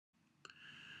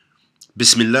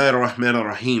Bismillah ar-Rahman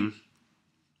ar-Rahim.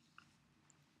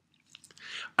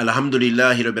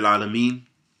 Alhamdulillahi Rabbil Alameen.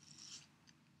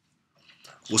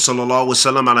 Wa sallallahu wa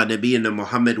sallam ala nabiyyina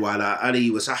Muhammad wa ala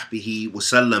alihi wa sahbihi wa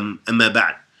sallam amma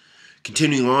ba'd.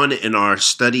 Continuing on in our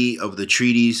study of the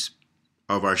treatise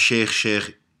of our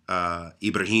Shaykh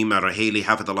Ibraheem Al-Rahaylee,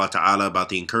 Hafidhullah Ta'ala, about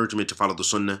the encouragement to follow the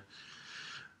Sunnah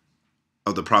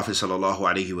of the Prophet sallallahu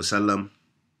alaihi wasallam.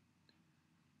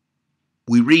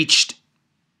 We reached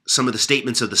some of the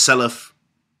statements of the Salaf,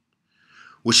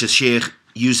 which the Shaykh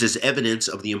used as evidence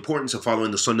of the importance of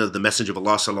following the Sunnah of the Messenger of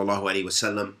Allah sallallahu alaihi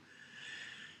wasallam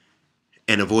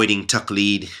and avoiding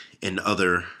taqleed and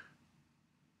other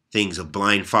things of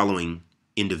blind following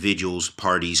individuals,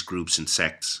 parties, groups, and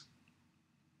sects.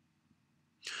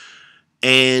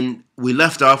 And we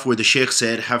left off where the Shaykh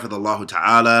said, Hafidhullah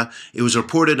Ta'ala, it was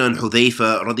reported on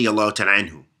Hudhayfa radiyallahu ta'ala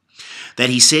anhu, that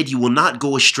he said, you will not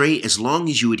go astray as long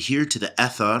as you adhere to the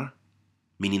athar,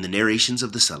 meaning the narrations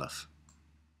of the Salaf.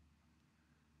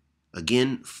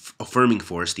 Again, affirming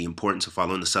for us the importance of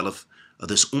following the Salaf of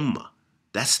this ummah.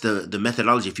 That's the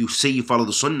methodology. If you say you follow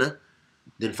the Sunnah,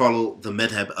 then follow the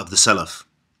madhab of the Salaf.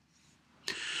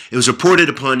 It was reported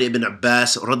upon Ibn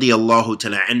Abbas radiyallahu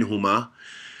ta'ala anhuma,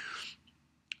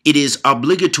 it is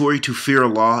obligatory to fear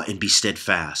Allah and be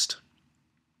steadfast.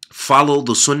 Follow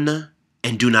the Sunnah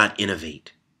and do not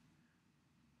innovate.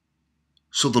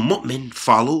 So the mu'min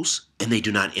follows and they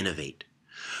do not innovate.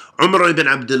 Umar ibn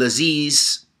Abdul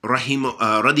Aziz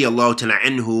radiyallahu ta'ala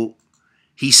anhu,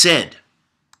 he said,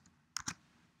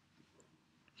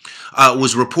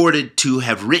 was reported to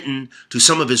have written to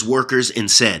some of his workers and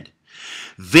said,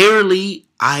 verily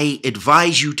I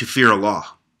advise you to fear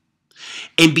Allah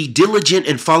and be diligent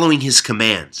in following His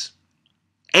commands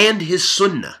and His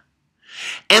Sunnah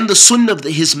and the Sunnah of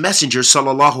His Messenger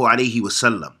sallallahu alaihi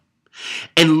wasallam,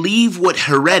 and leave what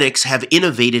heretics have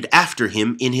innovated after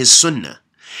him in His Sunnah,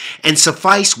 and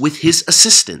suffice with His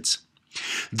assistance.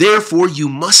 Therefore you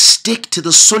must stick to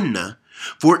the Sunnah,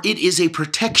 for it is a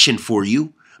protection for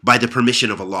you by the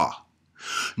permission of Allah.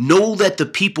 Know that the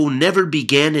people never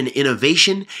began an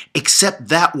innovation except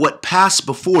that what passed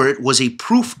before it was a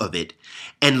proof of it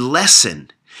and lesson.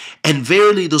 And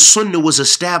verily the Sunnah was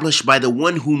established by the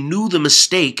one who knew the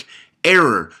mistake,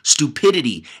 error,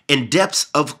 stupidity, and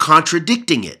depths of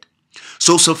contradicting it.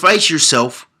 So suffice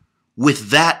yourself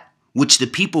with that which the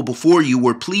people before you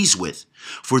were pleased with,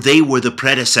 for they were the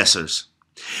predecessors.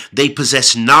 They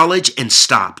possessed knowledge and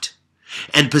stopped,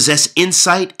 and possessed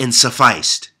insight and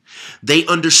sufficed. They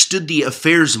understood the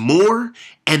affairs more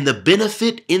and the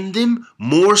benefit in them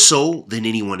more so than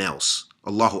anyone else.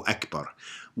 Allahu Akbar.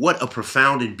 What a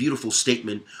profound and beautiful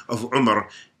statement of Umar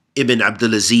ibn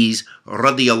Abdul Aziz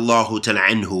radiyallahu ta'ala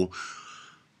anhu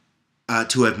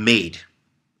to have made.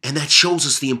 And that shows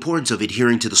us the importance of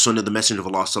adhering to the Sunnah of the Messenger of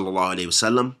Allah sallallahu alaihi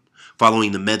wasallam,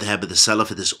 following the madhab of the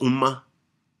Salaf of this ummah,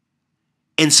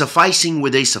 and sufficing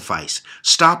where they suffice.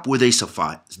 Stop where they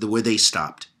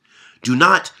stopped. Do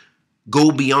not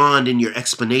go beyond in your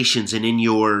explanations and in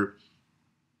your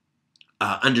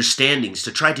understandings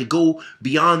to try to go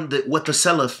beyond what the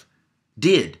Salaf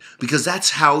did, because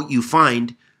that's how you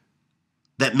find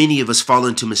that many of us fall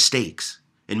into mistakes.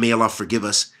 And may Allah forgive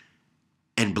us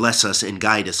and bless us and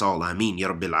guide us all. Ameen, Ya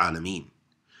Rabbil Alameen.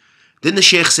 Then the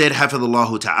Shaykh said,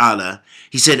 Hafidhullah Ta'ala,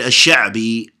 he said,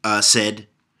 Ash-Sha'bi said,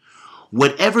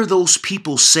 whatever those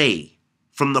people say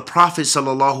from the Prophet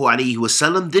sallallahu alaihi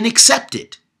wasallam, then accept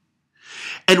it.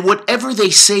 And whatever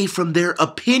they say from their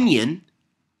opinion,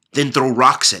 then throw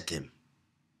rocks at them.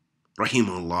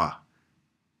 Rahimahullah.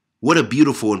 What a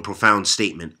beautiful and profound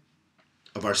statement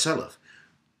of our Salaf.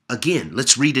 Again,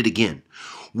 let's read it again.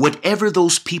 Whatever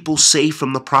those people say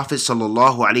from the Prophet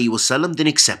sallallahu alaihi wasallam, then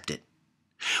accept it.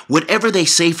 Whatever they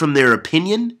say from their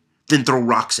opinion, then throw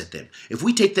rocks at them. If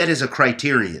we take that as a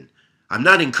criterion, I'm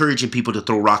not encouraging people to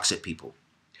throw rocks at people.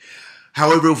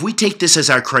 However, if we take this as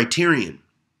our criterion,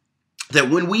 that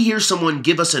when we hear someone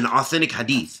give us an authentic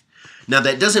hadith, now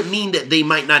that doesn't mean that they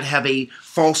might not have a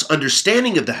false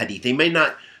understanding of the hadith.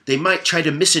 They might try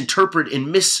to misinterpret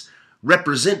and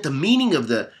misrepresent the meaning of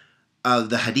the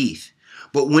hadith.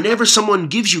 But whenever someone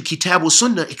gives you kitab wa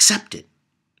sunnah, accept it.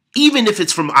 Even if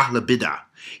it's from Ahl Bid'ah.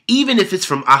 Even if it's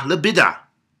from Ahl Bid'ah.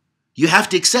 You have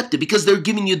to accept it because they're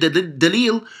giving you the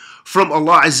dalil from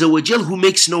Allah Azza wa Jal, who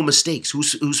makes no mistakes,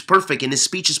 who's perfect and His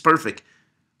speech is perfect.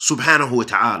 Subhanahu wa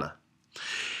ta'ala.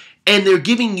 And they're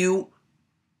giving you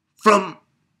from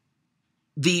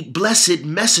the blessed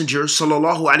messenger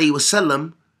sallallahu alaihi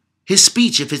wasallam his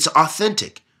speech if it's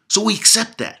authentic. So we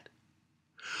accept that.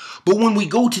 But when we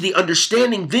go to the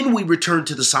understanding, then we return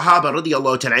to the Sahaba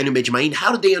radiallahu ta'ala anhum ajma'in.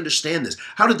 How did they understand this?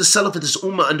 How did the Salaf of this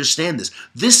ummah understand this?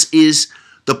 This is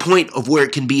the point of where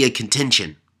it can be a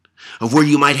contention, of where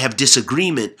you might have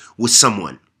disagreement with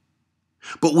someone.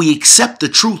 But we accept the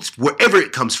truth wherever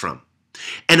it comes from.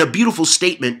 And a beautiful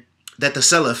statement that the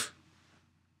Salaf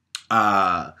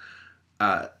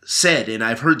said, and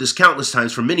I've heard this countless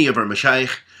times from many of our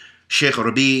mashayikh, Shaykh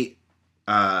Rabi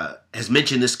has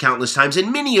mentioned this countless times,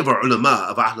 and many of our ulama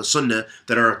of Ahl Sunnah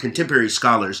that are contemporary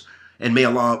scholars, and may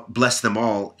Allah bless them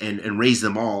all and raise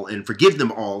them all and forgive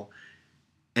them all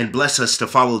and bless us to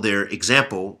follow their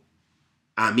example.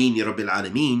 Ameen ya Rabbil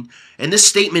Alameen. And this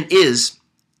statement is,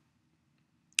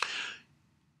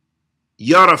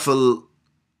 يعرف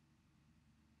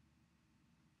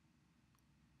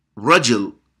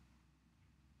الرجل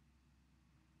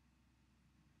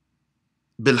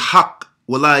بالحق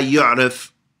ولا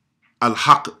يعرف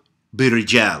الحق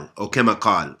برجال, أو كما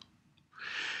قال.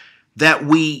 That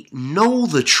we know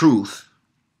the truth,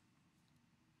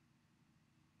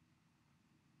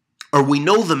 or we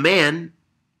know the man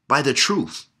by the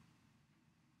truth.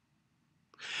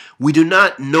 We do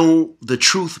not know the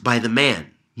truth by the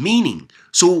man. Meaning,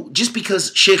 so just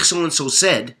because Shaykh so-and-so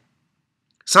said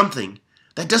something,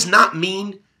 that does not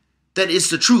mean that it's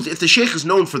the truth. If the Shaykh is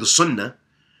known for the Sunnah,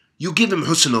 you give him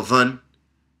husn al-dhan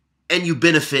and you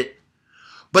benefit.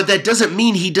 But that doesn't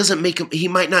mean he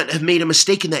might not have made a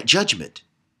mistake in that judgment.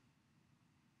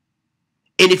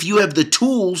 And if you have the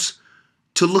tools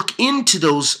to look into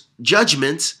those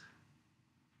judgments,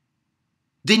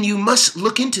 then you must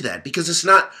look into that, because it's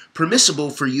not permissible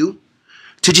for you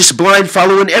to just blind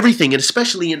follow in everything, and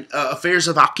especially in affairs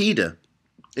of aqidah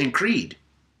and creed.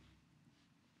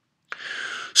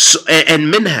 So,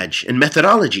 and minhaj and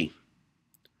methodology.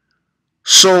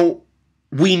 So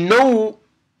we know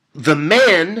the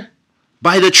man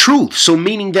by the truth. So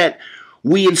meaning that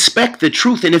we inspect the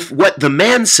truth, and if what the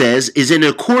man says is in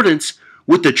accordance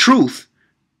with the truth,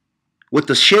 what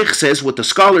the Shaykh says, what the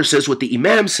scholar says, what the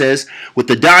Imam says, what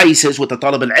the Da'i says, what the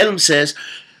Talib al-Ilm says,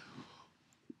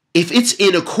 if it's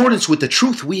in accordance with the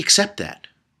truth, we accept that.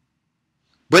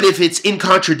 But if it's in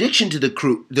contradiction to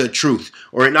the truth,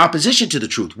 or in opposition to the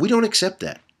truth, we don't accept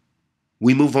that.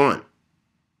 We move on.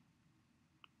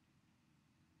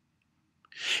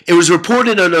 It was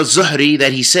reported on Al-Zuhri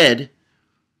that he said,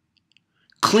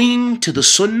 "Cling to the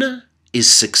Sunnah is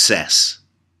success."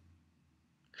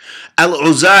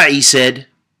 Al-Auza'i said,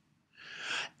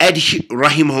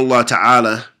 rahimahullah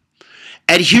ta'ala,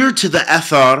 adhere to the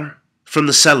athar from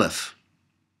the Salaf,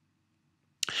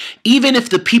 even if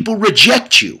the people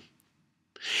reject you,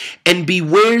 and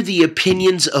beware the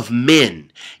opinions of men,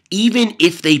 even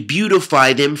if they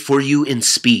beautify them for you in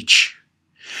speech.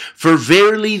 For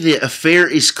verily the affair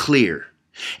is clear,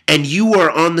 and you are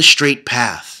on the straight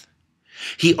path.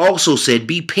 He also said,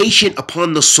 be patient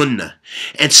upon the Sunnah,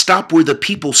 and stop where the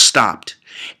people stopped,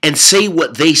 and say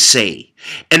what they say,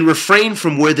 and refrain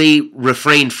from where they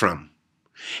refrained from,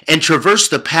 and traverse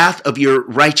the path of your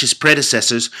righteous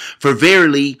predecessors, for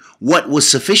verily what was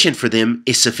sufficient for them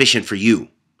is sufficient for you.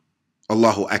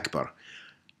 Allahu Akbar.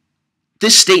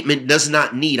 This statement does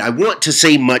not need, I want to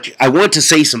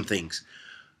say some things,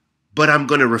 but I'm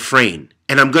going to refrain,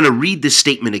 and I'm going to read this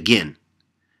statement again,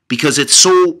 because it's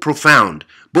so profound.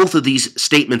 Both of these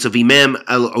statements of Imam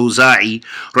Al-Auza'i,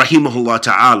 rahimahullah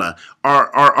ta'ala,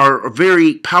 are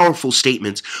very powerful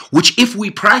statements, which if we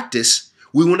practice,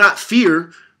 we will not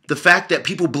fear the fact that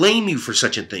people blame you for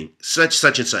such and thing,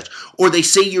 such and such, or they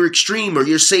say you're extreme, or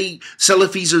you say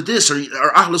Salafis are this,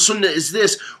 or Ahl Sunnah is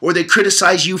this, or they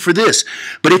criticize you for this.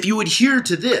 But if you adhere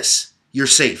to this, you're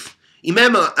safe.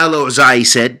 Imam Al-Auza'i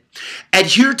said,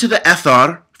 adhere to the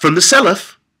athar from the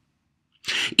Salaf,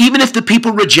 even if the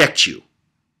people reject you.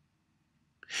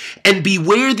 And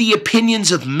beware the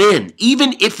opinions of men,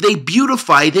 even if they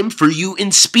beautify them for you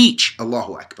in speech.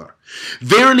 Allahu Akbar.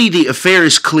 Verily the affair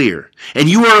is clear, and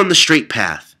you are on the straight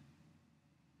path.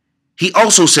 He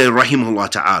also said, rahimahullah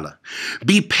ta'ala,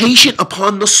 be patient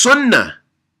upon the Sunnah.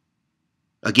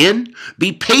 Again,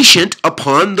 be patient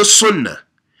upon the Sunnah.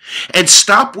 And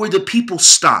stop where the people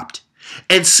stopped,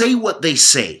 and say what they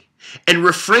say, and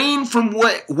refrain from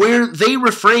where they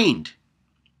refrained,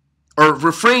 or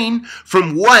refrain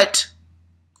from what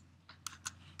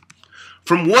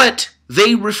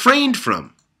they refrained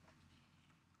from,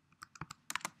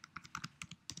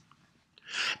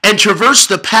 and traverse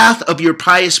the path of your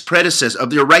pious predecessors,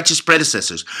 of your righteous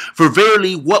predecessors, for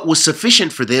verily what was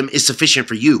sufficient for them is sufficient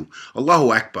for you.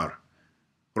 Allahu Akbar.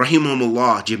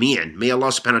 Rahimahumullah jami'an. May Allah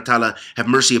subhanahu wa ta'ala have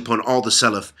mercy upon all the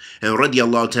Salaf, and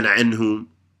radiyallahu ta'ala anhum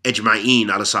أجمعين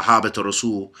على صحابة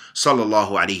الرسول صلى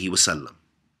الله عليه وسلم.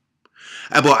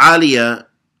 Abu Aliya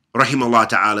rahimahullah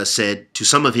ta'ala said to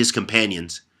some of his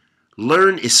companions,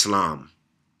 learn Islam.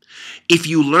 If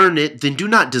you learn it, then do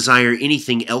not desire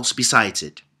anything else besides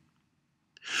it.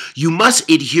 You must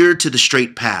adhere to the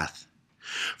straight path,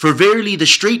 for verily the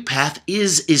straight path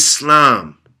is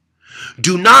Islam.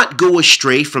 Do not go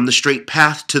astray from the straight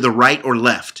path to the right or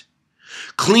left.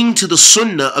 Cling to the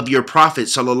sunnah of your Prophet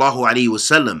sallallahu alaihi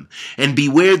wasallam and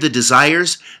beware the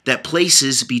desires that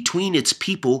places between its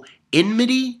people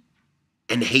enmity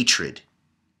and hatred.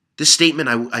 This statement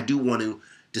I do want to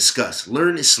discuss.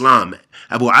 Learn Islam.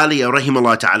 Abu Aliya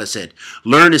rahimahullah ta'ala said,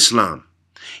 learn Islam.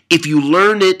 If you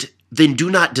learn it, then do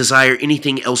not desire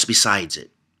anything else besides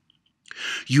it.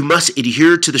 You must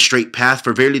adhere to the straight path,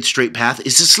 for verily the straight path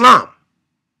is Islam.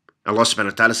 Allah subhanahu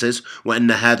wa ta'ala says, وَأَنَّ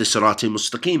هَذَا صِرَاطٍ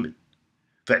مُسْتَقِيمٍ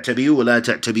فَأْتَبِعُوا وَلَا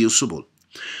تَأْتَبِعُوا السُّبُلَ.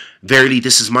 Verily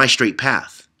this is my straight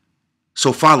path,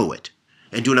 so follow it,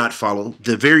 and do not follow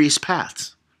the various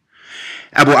paths.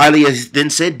 Abu Aliya then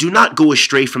said, do not go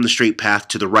astray from the straight path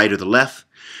to the right or the left.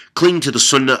 Cling to the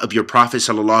sunnah of your Prophet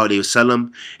sallallahu alaihi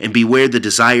wasallam and beware the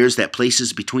desires that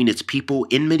places between its people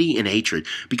enmity and hatred.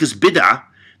 Because bid'ah,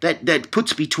 that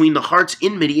puts between the hearts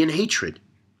enmity and hatred.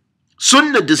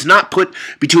 Sunnah does not put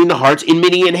between the hearts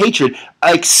enmity and hatred,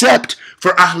 except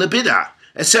for Ahl Bid'ah,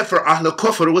 except for Ahl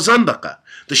Kufr wa Zandaqa.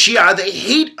 The Shia, they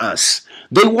hate us.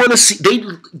 They want to see,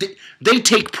 they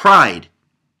take pride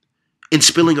in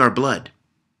spilling our blood.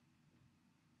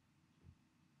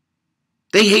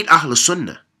 They hate Ahl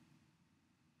Sunnah.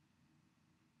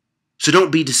 So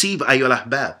don't be deceived, ayyul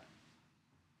ahbab.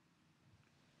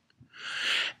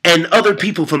 And other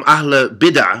people from Ahl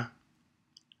Bid'ah,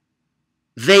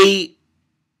 they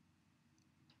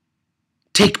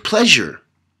take pleasure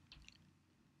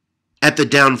at the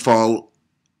downfall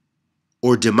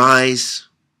or demise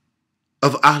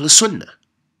of Ahl Sunnah.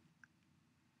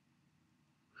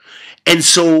 And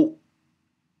so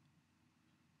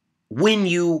when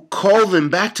you call them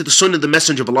back to the Sunnah of the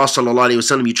Messenger of Allah sallallahu alaihi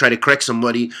wasallam, you try to correct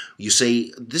somebody, you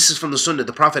say, this is from the Sunnah.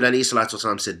 The Prophet alayhi salatu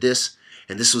wasallam said this,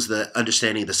 and this was the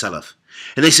understanding of the Salaf.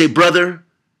 And they say, brother,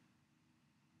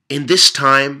 in this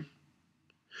time,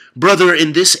 brother,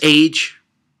 in this age,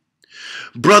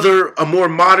 brother, a more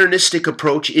modernistic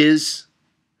approach is,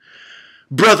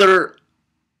 brother,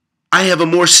 I have a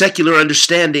more secular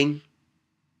understanding.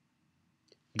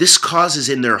 This causes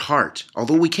in their heart,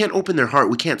 although we can't open their heart,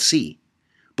 we can't see,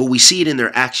 but we see it in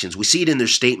their actions, we see it in their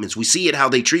statements, we see it how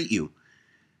they treat you.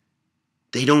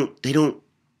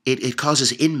 It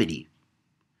causes enmity.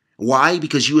 Why?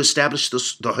 Because you established the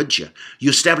hujjah. You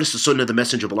established the sunnah of the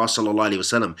Messenger of Allah sallallahu alaihi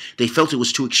wasallam. They felt it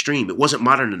was too extreme. It wasn't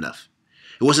modern enough.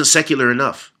 It wasn't secular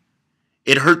enough.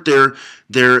 It hurt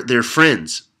their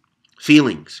friends'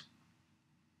 feelings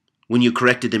when you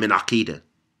corrected them in aqeedah,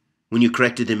 when you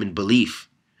corrected them in belief,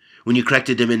 when you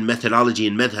corrected them in methodology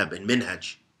and madhab and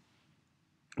minhaj.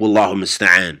 Wallahu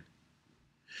musta'an.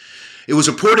 It was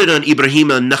reported on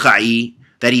Ibraheem al-Nakha'i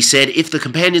that he said, if the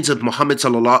companions of Muhammad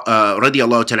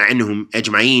radiallahu ta'ala anhum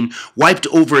ajma'een wiped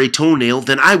over a toenail,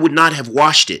 then I would not have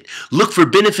washed it. Look for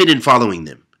benefit in following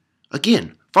them.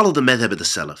 Again, follow the madhab of the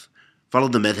Salaf. Follow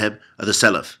the madhab of the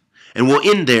Salaf. And we'll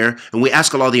end there, and we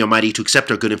ask Allah the Almighty to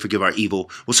accept our good and forgive our evil.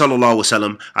 Wa sallallahu wa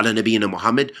sallam ala nabiyyina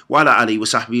Muhammad wa ala alihi wa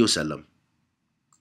sahbihi wa sallam.